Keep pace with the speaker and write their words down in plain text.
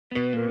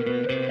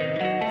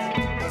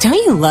Don't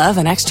you love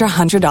an extra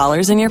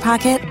 $100 in your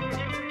pocket?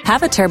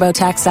 Have a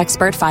TurboTax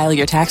expert file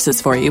your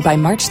taxes for you by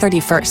March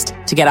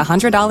 31st to get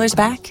 $100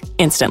 back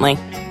instantly.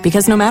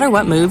 Because no matter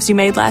what moves you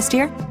made last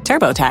year,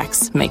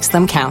 TurboTax makes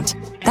them count.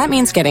 That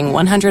means getting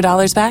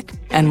 $100 back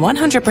and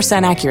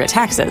 100% accurate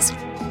taxes,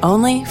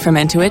 only from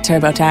Intuit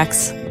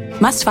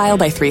TurboTax. Must file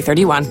by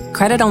 3/31.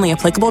 Credit only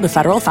applicable to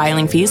federal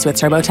filing fees with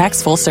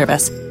TurboTax full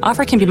service.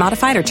 Offer can be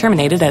modified or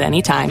terminated at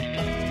any time.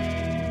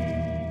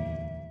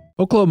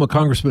 Oklahoma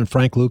Congressman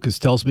Frank Lucas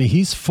tells me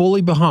he's fully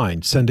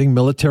behind sending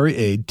military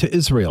aid to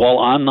Israel. While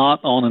I'm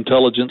not on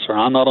intelligence or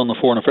I'm not on the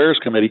Foreign Affairs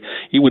Committee,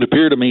 it would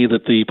appear to me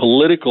that the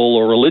political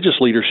or religious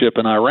leadership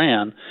in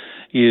Iran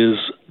is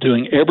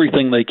doing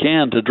everything they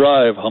can to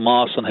drive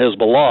Hamas and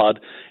Hezbollah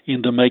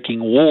into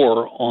making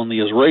war on the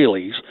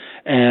Israelis.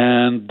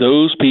 And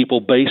those people,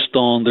 based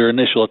on their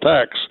initial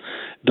attacks,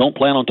 don't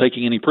plan on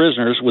taking any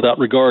prisoners without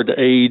regard to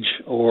age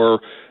or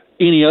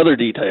any other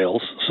details.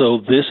 So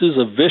this is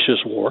a vicious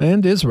war.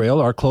 And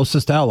Israel, our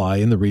closest ally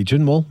in the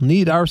region, will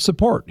need our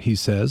support, he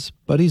says.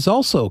 But he's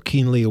also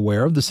keenly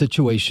aware of the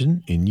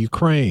situation in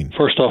Ukraine.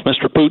 First off,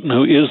 Mr. Putin,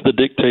 who is the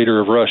dictator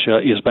of Russia,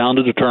 is bound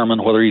to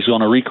determine whether he's going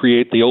to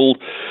recreate the old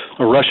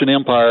Russian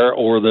Empire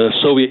or the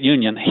Soviet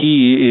Union.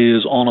 He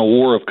is on a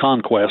war of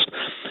conquest.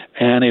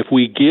 And if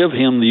we give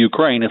him the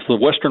Ukraine, if the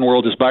Western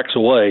world just backs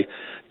away,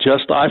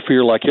 I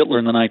fear, like Hitler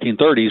in the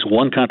 1930s,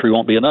 one country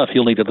won't be enough.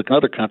 He'll need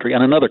another country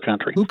and another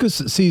country. Lucas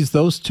sees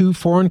those two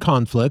foreign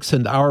conflicts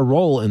and our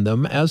role in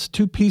them as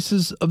two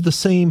pieces of the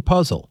same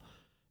puzzle,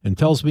 and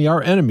tells me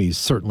our enemies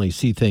certainly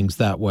see things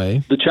that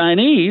way. The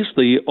Chinese,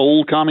 the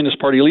old Communist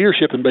Party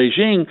leadership in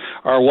Beijing,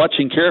 are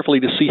watching carefully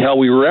to see how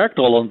we react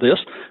all on this,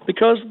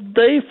 because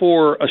they,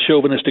 for a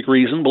chauvinistic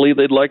reason, believe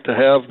they'd like to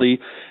have the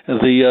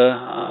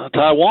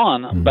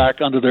Taiwan back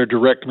under their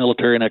direct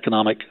military and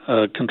economic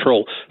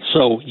control.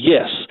 So,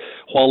 yes,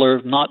 while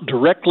they're not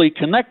directly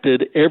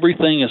connected,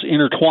 everything is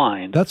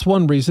intertwined. That's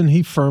one reason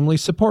he firmly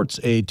supports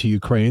aid to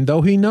Ukraine,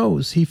 though he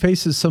knows he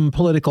faces some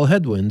political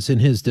headwinds in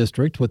his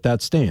district with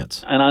that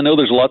stance. And I know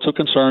there's lots of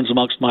concerns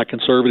amongst my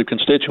conservative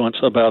constituents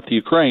about the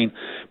Ukraine,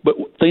 but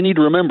they need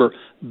to remember,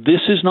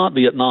 this is not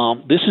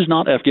Vietnam, this is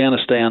not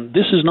Afghanistan,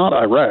 this is not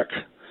Iraq.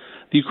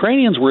 The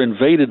Ukrainians were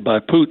invaded by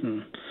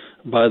Putin,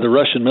 by the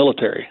Russian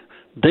military.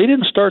 They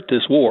didn't start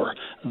this war.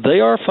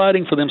 They are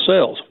fighting for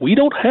themselves. We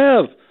don't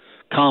have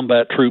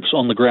combat troops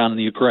on the ground in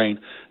the Ukraine.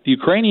 The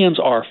Ukrainians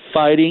are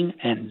fighting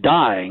and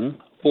dying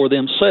for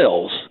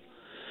themselves.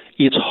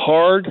 It's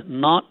hard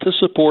not to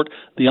support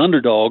the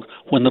underdog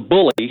when the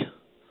bully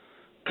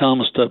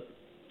comes to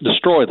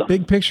destroy them.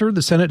 Big picture,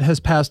 the Senate has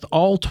passed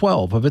all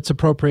 12 of its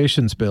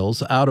appropriations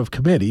bills out of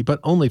committee, but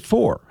only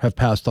 4 have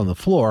passed on the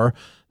floor.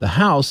 The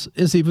House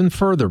is even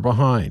further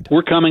behind.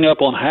 We're coming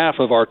up on half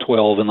of our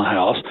 12 in the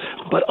House,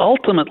 but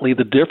ultimately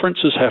the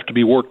differences have to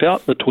be worked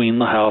out between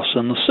the House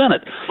and the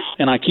Senate.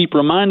 And I keep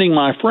reminding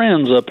my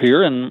friends up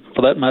here, and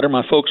for that matter,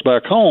 my folks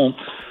back home,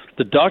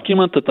 the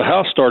document that the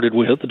House started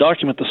with, the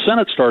document the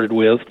Senate started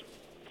with,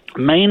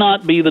 may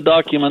not be the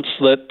documents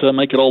that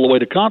make it all the way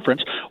to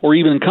conference, or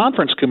even in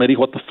conference committee,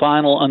 what the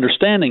final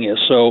understanding is.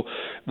 So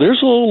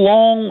there's a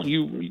long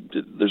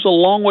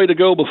way to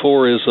go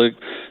before, as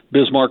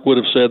Bismarck would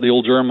have said, the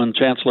old German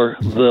chancellor,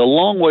 the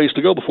long ways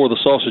to go before the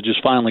sausage is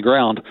finally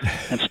ground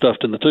and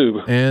stuffed in the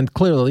tube. And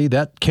clearly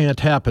that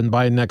can't happen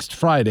by next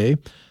Friday.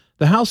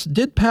 The House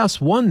did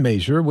pass one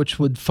measure which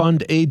would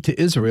fund aid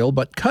to Israel,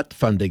 but cut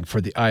funding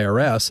for the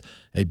IRS,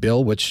 a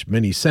bill which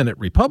many Senate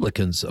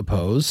Republicans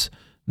oppose.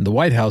 The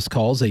White House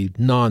calls a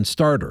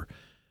non-starter.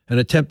 An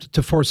attempt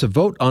to force a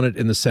vote on it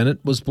in the Senate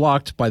was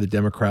blocked by the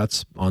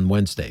Democrats on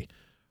Wednesday.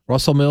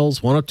 Russell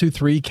Mills,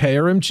 102.3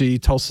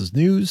 KRMG, Tulsa's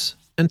News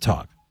and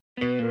Talk.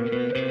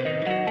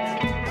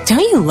 Don't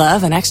you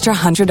love an extra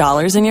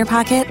 $100 in your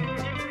pocket?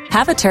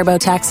 Have a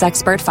TurboTax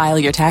expert file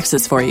your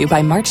taxes for you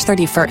by March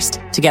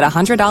 31st to get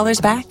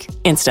 $100 back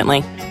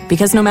instantly.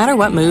 Because no matter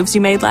what moves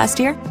you made last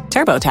year,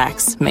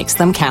 TurboTax makes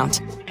them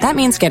count. That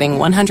means getting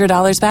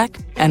 $100 back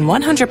and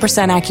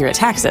 100% accurate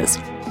taxes,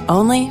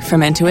 only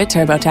from Intuit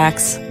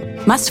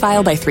TurboTax. Must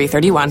file by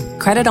 3/31.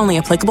 Credit only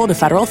applicable to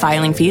federal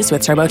filing fees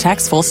with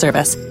TurboTax full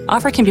service.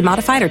 Offer can be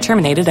modified or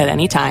terminated at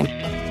any time.